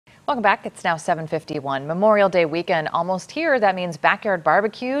Welcome back. It's now 7:51. Memorial Day weekend almost here. That means backyard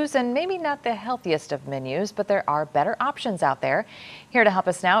barbecues and maybe not the healthiest of menus, but there are better options out there. Here to help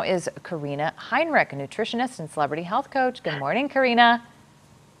us now is Karina Heinrich, a nutritionist and celebrity health coach. Good morning, Karina.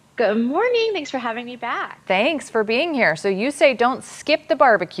 Good morning. Thanks for having me back. Thanks for being here. So you say don't skip the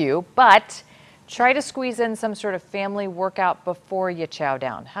barbecue, but try to squeeze in some sort of family workout before you chow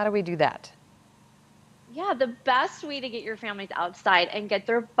down. How do we do that? Yeah, the best way to get your families outside and get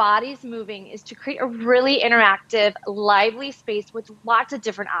their bodies moving is to create a really interactive, lively space with lots of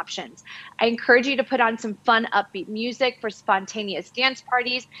different options. I encourage you to put on some fun, upbeat music for spontaneous dance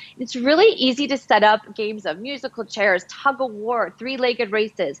parties. It's really easy to set up games of musical chairs, tug of war, three-legged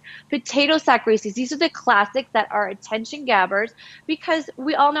races, potato sack races. These are the classics that are attention grabbers because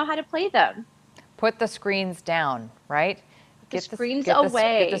we all know how to play them. Put the screens down, right? The screens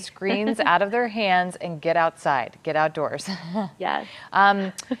away. Get the screens out of their hands and get outside, get outdoors. Yes.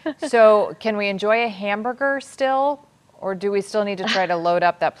 So can we enjoy a hamburger still, or do we still need to try to load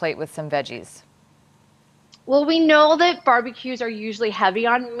up that plate with some veggies? Well, we know that barbecues are usually heavy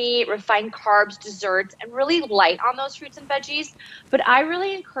on meat, refined carbs, desserts, and really light on those fruits and veggies. But I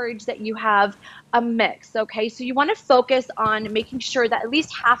really encourage that you have a mix, okay? So you want to focus on making sure that at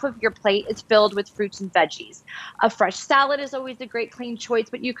least half of your plate is filled with fruits and veggies. A fresh salad is always a great clean choice,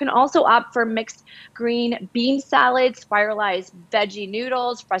 but you can also opt for mixed green bean salad, spiralized veggie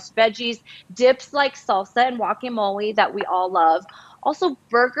noodles, fresh veggies, dips like salsa and guacamole that we all love. Also,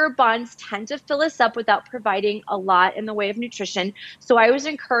 burger buns tend to fill us up without providing a lot in the way of nutrition. So I always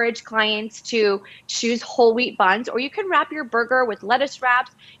encourage clients to choose whole wheat buns, or you can wrap your burger with lettuce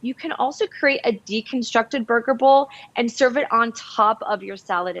wraps. You can also create a deconstructed burger bowl and serve it on top of your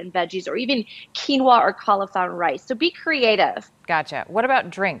salad and veggies, or even quinoa or cauliflower rice. So be creative. Gotcha. What about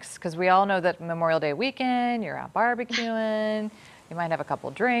drinks? Because we all know that Memorial Day weekend, you're out barbecuing, you might have a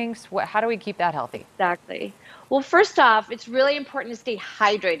couple drinks. How do we keep that healthy? Exactly. Well, first off, it's really important to stay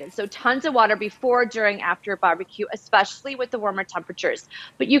hydrated. So tons of water before, during, after a barbecue, especially with the warmer temperatures.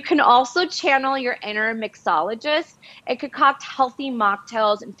 But you can also channel your inner mixologist and concoct healthy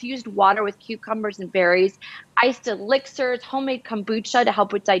mocktails, infused water with cucumbers and berries, iced elixirs, homemade kombucha to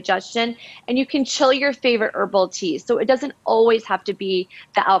help with digestion, and you can chill your favorite herbal teas. So it doesn't always have to be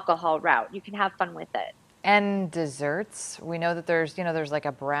the alcohol route. You can have fun with it. And desserts, we know that there's like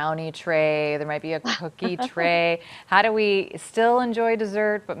a brownie tray, there might be a cookie tray. How do we still enjoy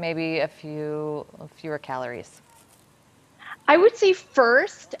dessert, but maybe fewer calories? I would say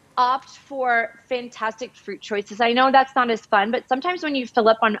first, opt for fantastic fruit choices. I know that's not as fun, but sometimes when you fill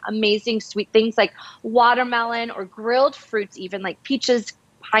up on amazing sweet things like watermelon or grilled fruits, even like peaches,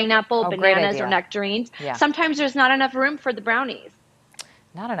 pineapple, bananas, or nectarines, Yeah. sometimes there's not enough room for the brownies.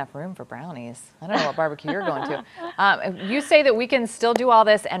 Not enough room for brownies. I don't know what barbecue you're going to. You say that we can still do all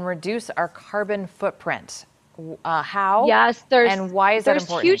this and reduce our carbon footprint. How? Yes, and why is that there's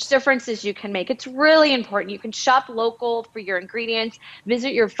important? huge differences you can make. It's really important. You can shop local for your ingredients,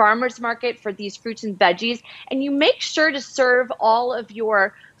 visit your farmer's market for these fruits and veggies, and you make sure to serve all of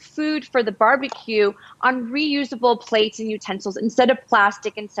your food for the barbecue on reusable plates and utensils instead of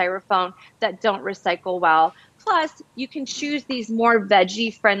plastic and styrofoam that don't recycle well. Plus, you can choose these more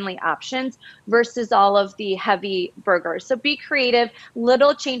veggie-friendly options versus all of the heavy burgers. So be creative.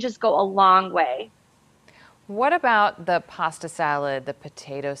 Little changes go a long way. What about the pasta salad, the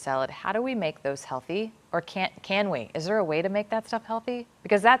potato salad? How do we make those healthy? Or can we? Is there a way to make that stuff healthy?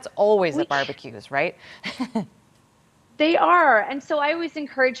 Because that's always at barbecues, right? They are. And so I always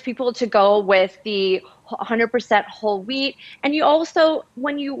encourage people to go with the 100% whole wheat. And you also,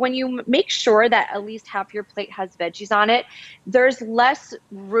 when you make sure that at least half your plate has veggies on it, there's less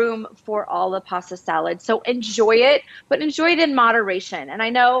room for all the pasta salad. So enjoy it, but enjoy it in moderation. And I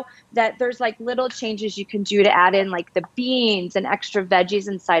know that there's like little changes you can do to add in like the beans and extra veggies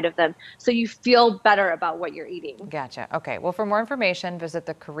inside of them so you feel better about what you're eating. Gotcha. Okay. Well, for more information, visit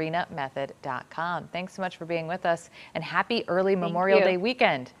the karinamethod.com. Thanks so much for being with us, and happy early Memorial Day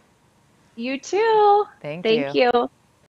weekend. You too. Thank you.